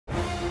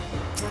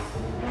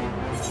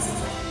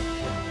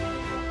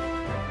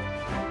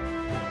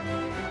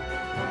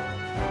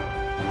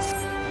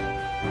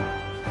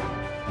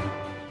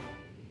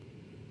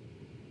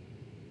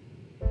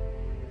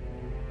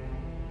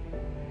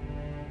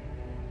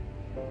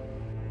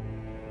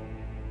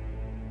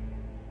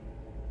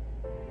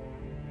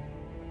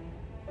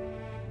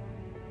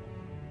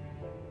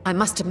I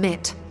must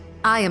admit,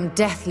 I am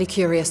deathly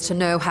curious to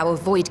know how a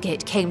void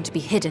gate came to be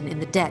hidden in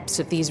the depths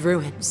of these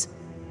ruins.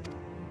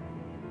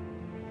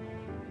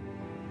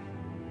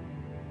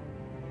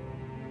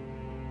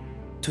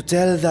 To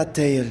tell that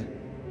tale,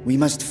 we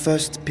must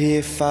first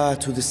peer far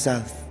to the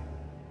south,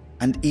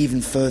 and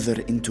even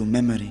further into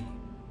memory.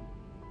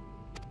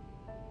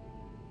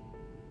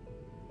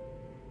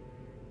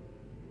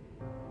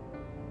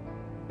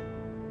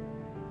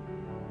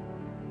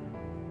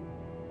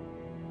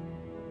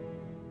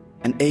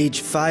 An age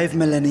 5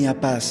 millennia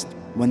passed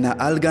when the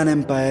Algan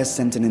Empire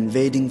sent an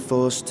invading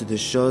force to the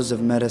shores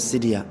of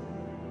Merasidia.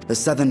 The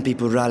southern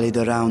people rallied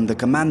around the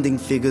commanding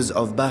figures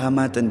of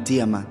Bahamut and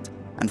Tiamat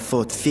and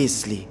fought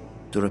fiercely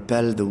to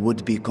repel the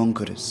would-be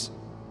conquerors.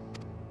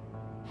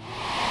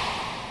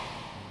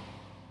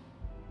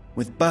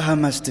 With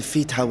Bahamut's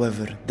defeat,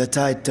 however, the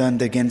tide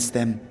turned against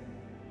them.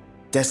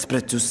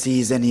 Desperate to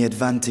seize any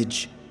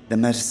advantage, the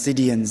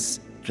Mercidians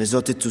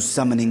resorted to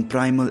summoning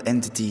primal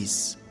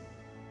entities.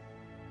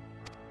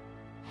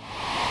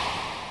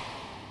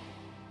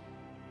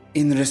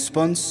 In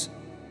response,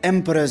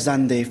 Emperor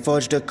Zande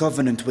forged a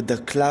covenant with the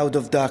Cloud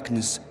of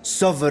Darkness,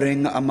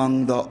 sovereign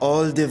among the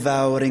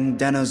all-devouring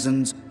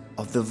denizens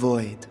of the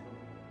Void.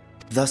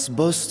 Thus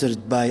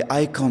bolstered by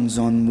icons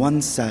on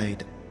one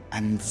side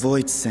and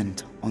Void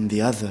Scent on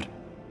the other,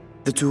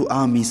 the two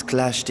armies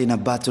clashed in a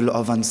battle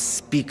of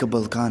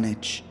unspeakable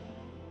carnage.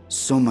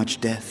 So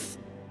much death,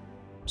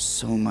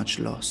 so much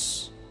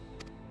loss.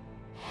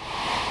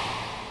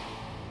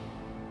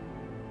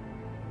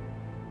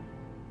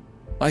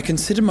 I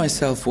consider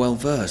myself well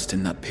versed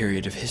in that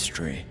period of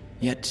history,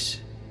 yet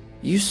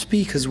you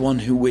speak as one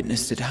who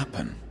witnessed it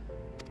happen.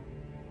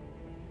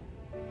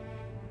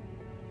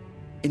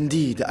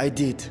 Indeed, I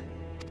did.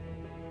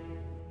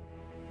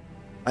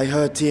 I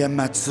heard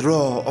Tiamat's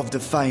roar of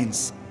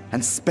defiance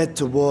and sped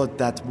toward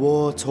that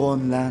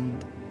war-torn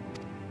land.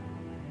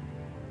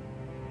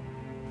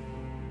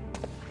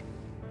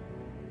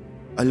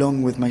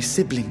 Along with my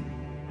sibling,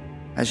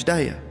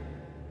 Ashdaya.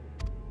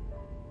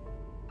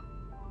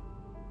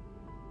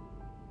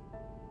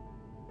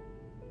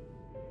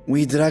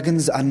 We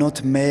dragons are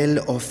not male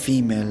or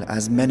female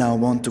as men are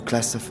wont to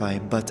classify,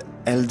 but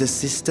elder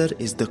sister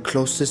is the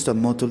closest a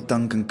mortal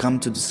tongue can come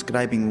to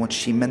describing what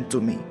she meant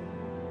to me.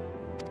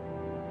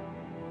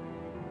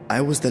 I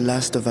was the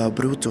last of our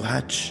brood to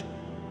hatch,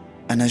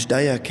 and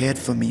Ashdaya cared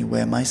for me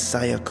where my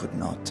sire could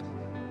not.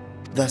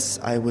 Thus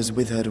I was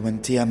with her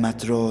when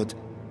Tiamat roared,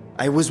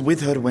 I was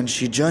with her when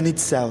she journeyed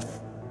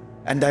south,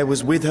 and I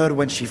was with her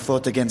when she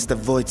fought against the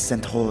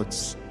Void-sent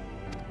hordes.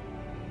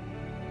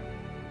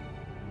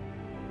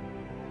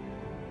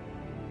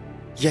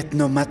 Yet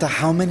no matter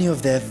how many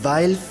of their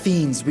vile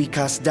fiends we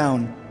cast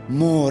down,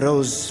 more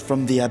rose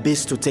from the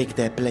abyss to take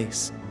their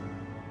place.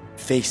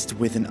 Faced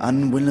with an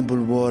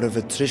unwinnable war of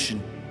attrition,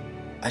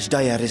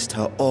 Ashdaya risked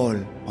her all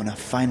on a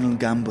final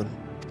gamble.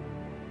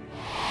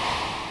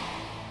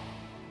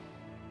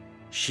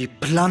 She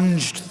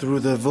plunged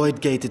through the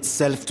Void Gate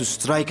itself to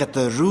strike at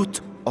the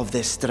root of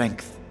their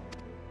strength.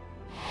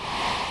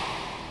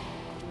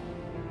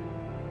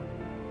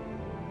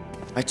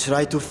 I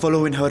tried to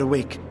follow in her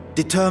wake,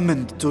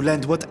 determined to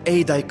lend what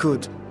aid I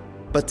could.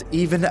 But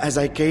even as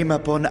I came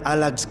upon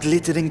Alag's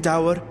glittering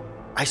tower,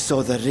 I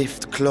saw the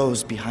rift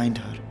close behind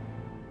her.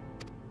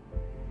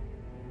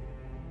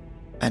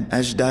 And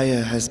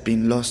Ashdaya has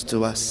been lost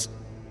to us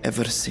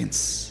ever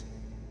since.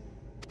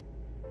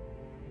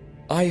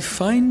 I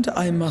find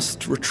I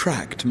must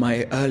retract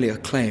my earlier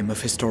claim of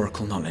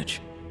historical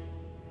knowledge.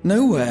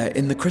 Nowhere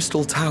in the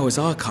Crystal Tower's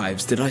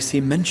archives did I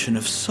see mention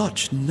of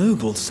such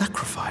noble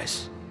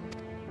sacrifice.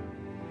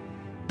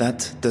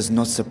 That does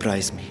not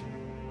surprise me.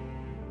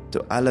 To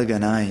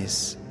Allagan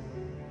eyes,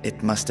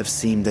 it must have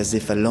seemed as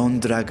if a lone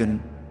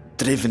dragon,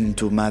 driven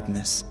to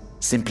madness,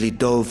 simply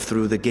dove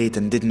through the gate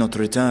and did not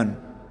return.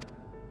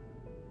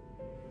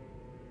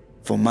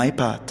 For my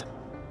part,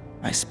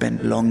 I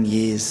spent long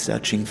years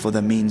searching for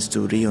the means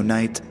to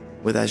reunite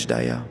with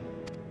Ashdaya.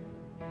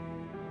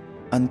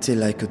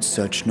 Until I could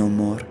search no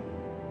more.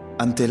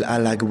 Until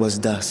Allag was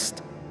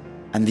dust,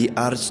 and the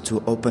urge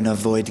to open a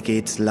void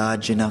gate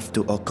large enough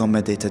to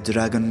accommodate a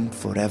dragon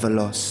forever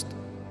lost.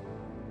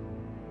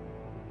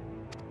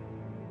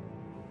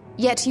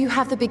 Yet you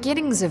have the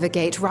beginnings of a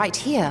gate right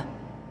here,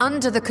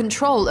 under the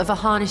control of a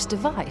harnessed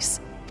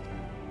device.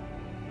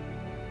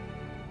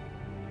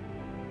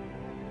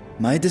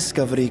 My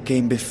discovery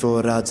came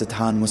before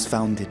Radzat-Han was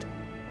founded.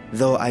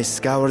 Though I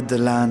scoured the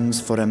lands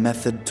for a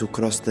method to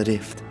cross the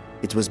rift,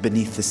 it was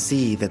beneath the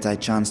sea that I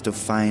chanced to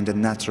find a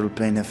natural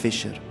planar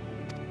fissure.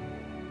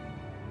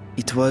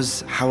 It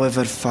was,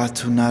 however, far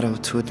too narrow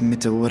to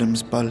admit a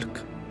worm's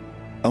bulk.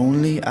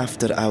 Only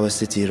after our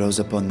city rose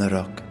upon the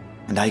rock,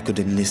 and I could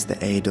enlist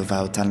the aid of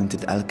our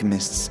talented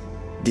alchemists,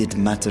 did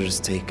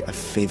matters take a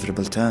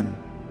favorable turn.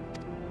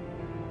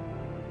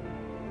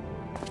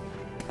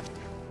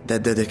 Their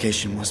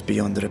dedication was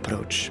beyond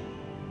reproach.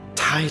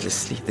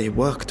 Tirelessly they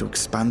worked to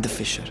expand the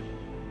fissure,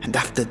 and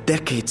after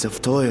decades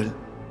of toil,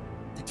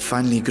 it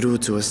finally grew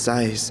to a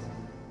size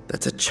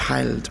that a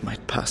child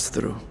might pass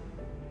through.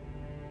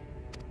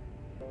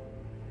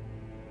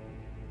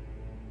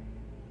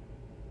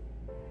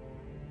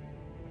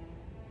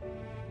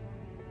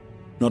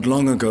 Not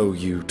long ago,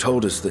 you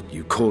told us that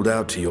you called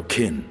out to your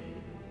kin,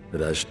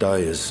 that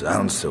Ashdaya's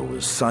answer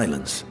was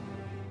silence.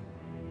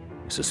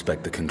 I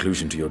suspect the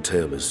conclusion to your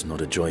tale is not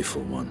a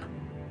joyful one.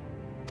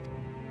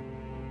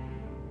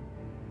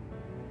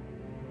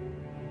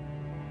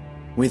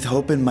 With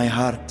hope in my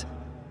heart,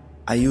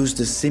 I used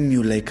the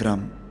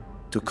simulacrum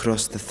to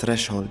cross the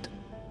threshold.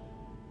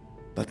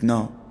 But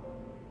no,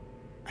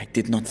 I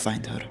did not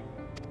find her.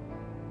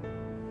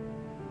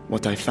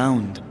 What I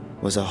found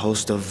was a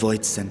host of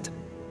voidsent,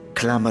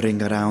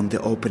 clamoring around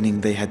the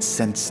opening they had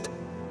sensed.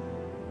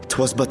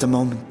 'Twas but a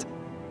moment,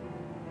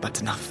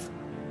 but enough.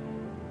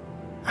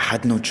 I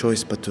had no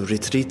choice but to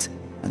retreat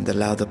and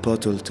allow the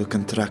portal to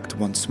contract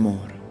once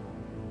more.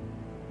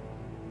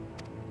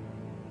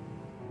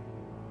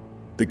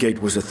 The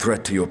gate was a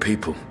threat to your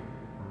people.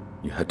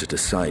 You had to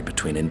decide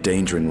between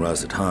endangering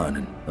Razathan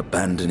and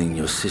abandoning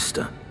your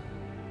sister.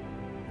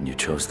 And you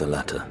chose the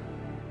latter.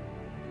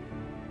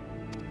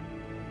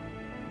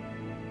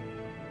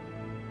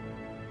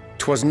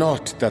 'Twas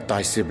not that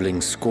thy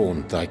sibling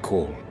scorned thy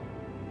call.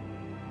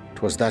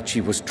 'Twas that she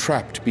was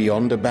trapped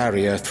beyond a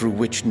barrier through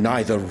which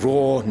neither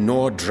roar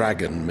nor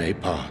dragon may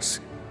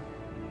pass.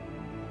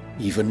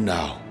 Even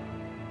now,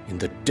 in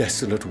the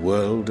desolate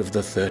world of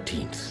the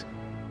 13th.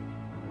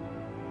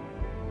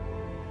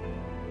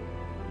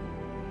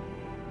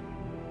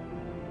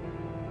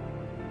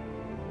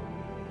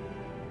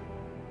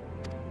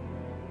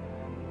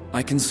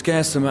 I can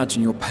scarce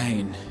imagine your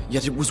pain,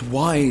 yet it was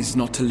wise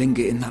not to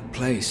linger in that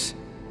place.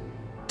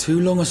 Too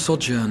long a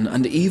sojourn,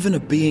 and even a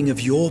being of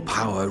your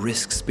power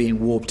risks being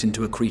warped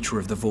into a creature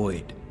of the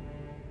void.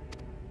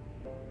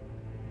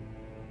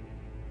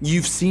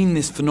 You've seen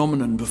this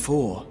phenomenon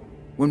before,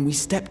 when we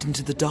stepped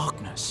into the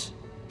darkness.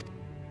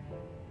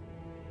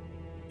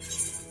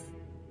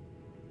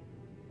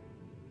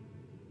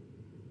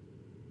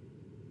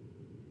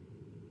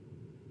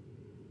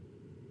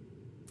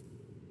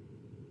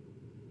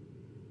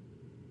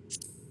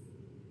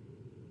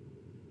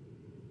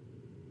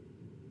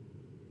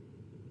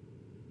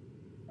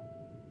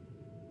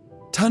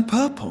 Turned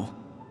purple?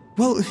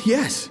 Well,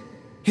 yes.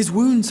 His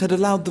wounds had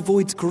allowed the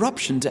void's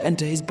corruption to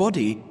enter his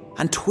body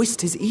and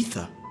twist his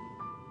ether.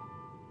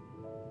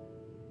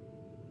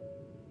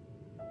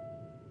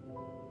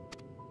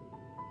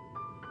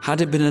 Had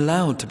it been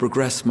allowed to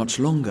progress much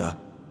longer,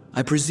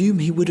 I presume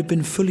he would have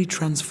been fully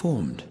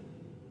transformed.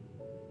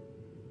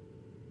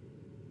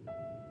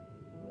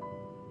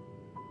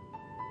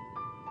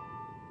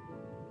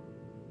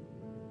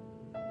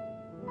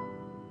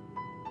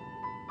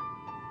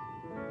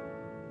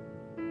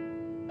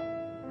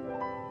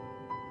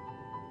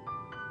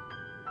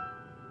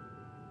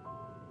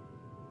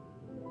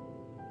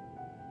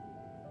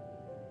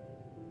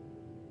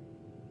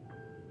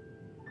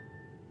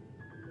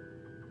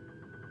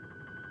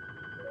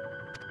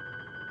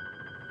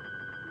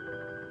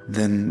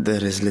 Then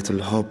there is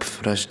little hope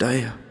for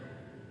Ashdaya.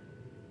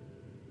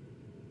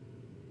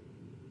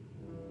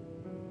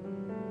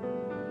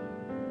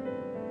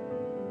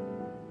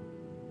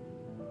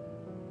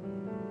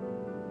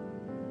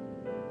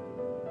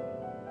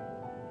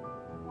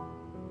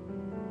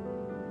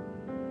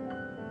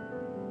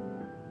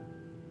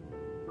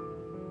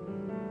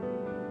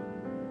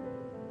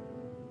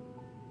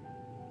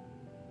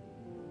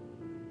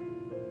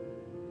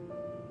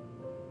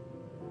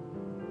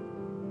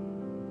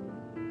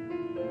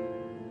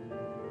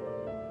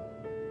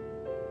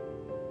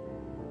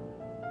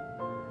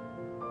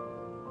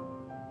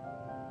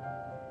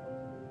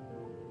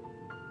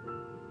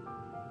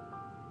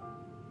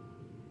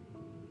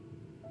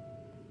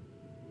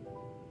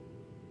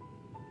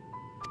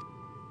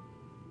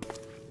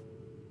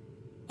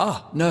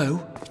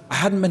 No, I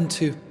hadn't meant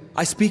to.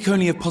 I speak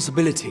only of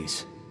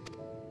possibilities.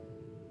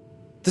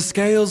 The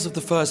scales of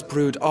the first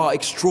brood are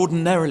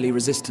extraordinarily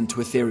resistant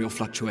to ethereal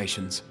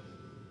fluctuations.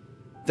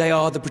 They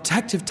are the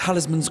protective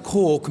talisman's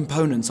core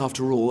components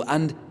after all,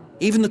 and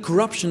even the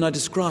corruption I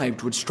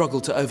described would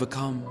struggle to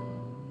overcome.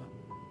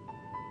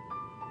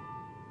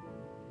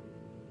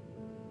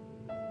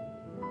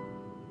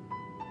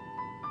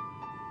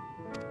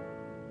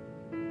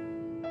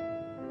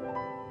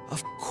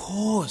 Of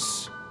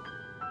course.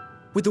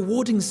 With the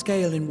warding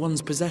scale in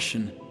one's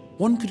possession,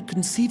 one could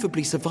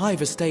conceivably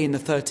survive a stay in the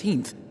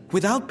 13th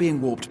without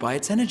being warped by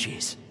its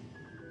energies.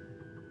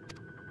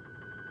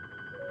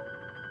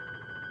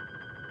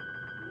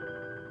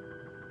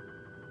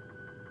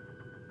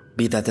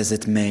 Be that as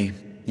it may,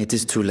 it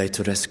is too late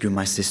to rescue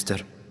my sister.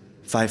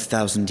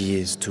 5,000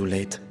 years too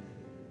late.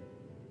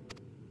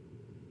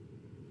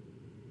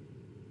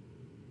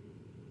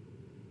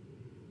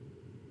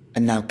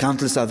 And now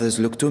countless others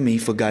look to me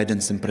for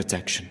guidance and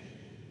protection.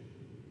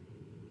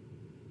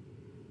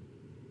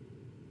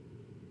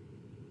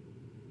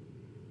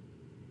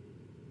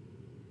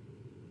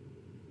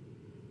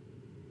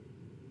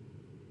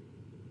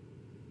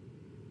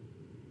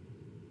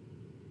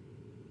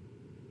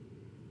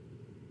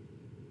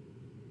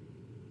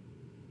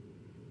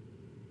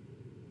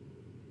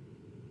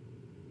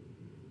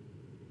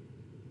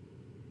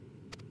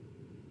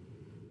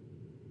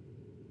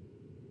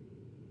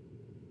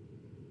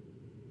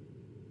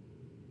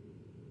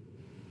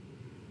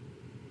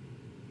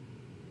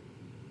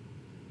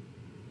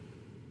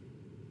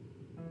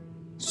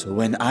 So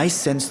when I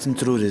sensed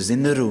intruders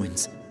in the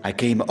ruins, I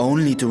came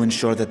only to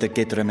ensure that the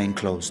gate remained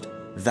closed.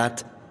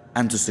 That,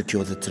 and to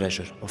secure the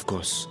treasure, of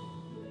course.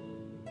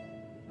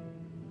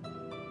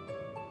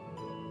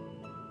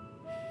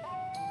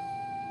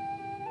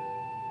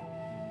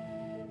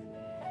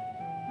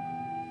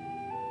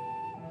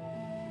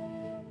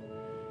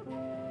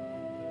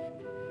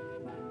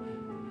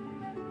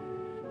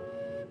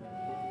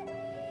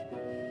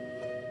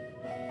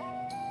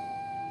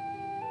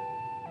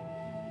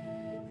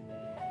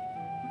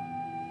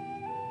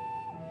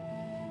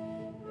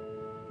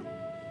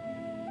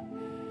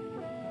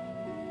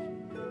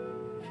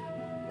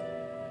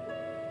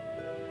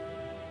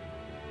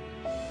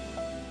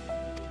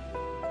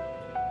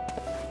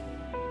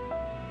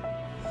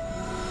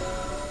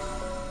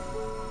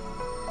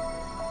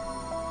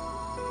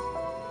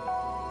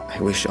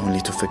 I wish only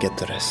to forget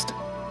the rest.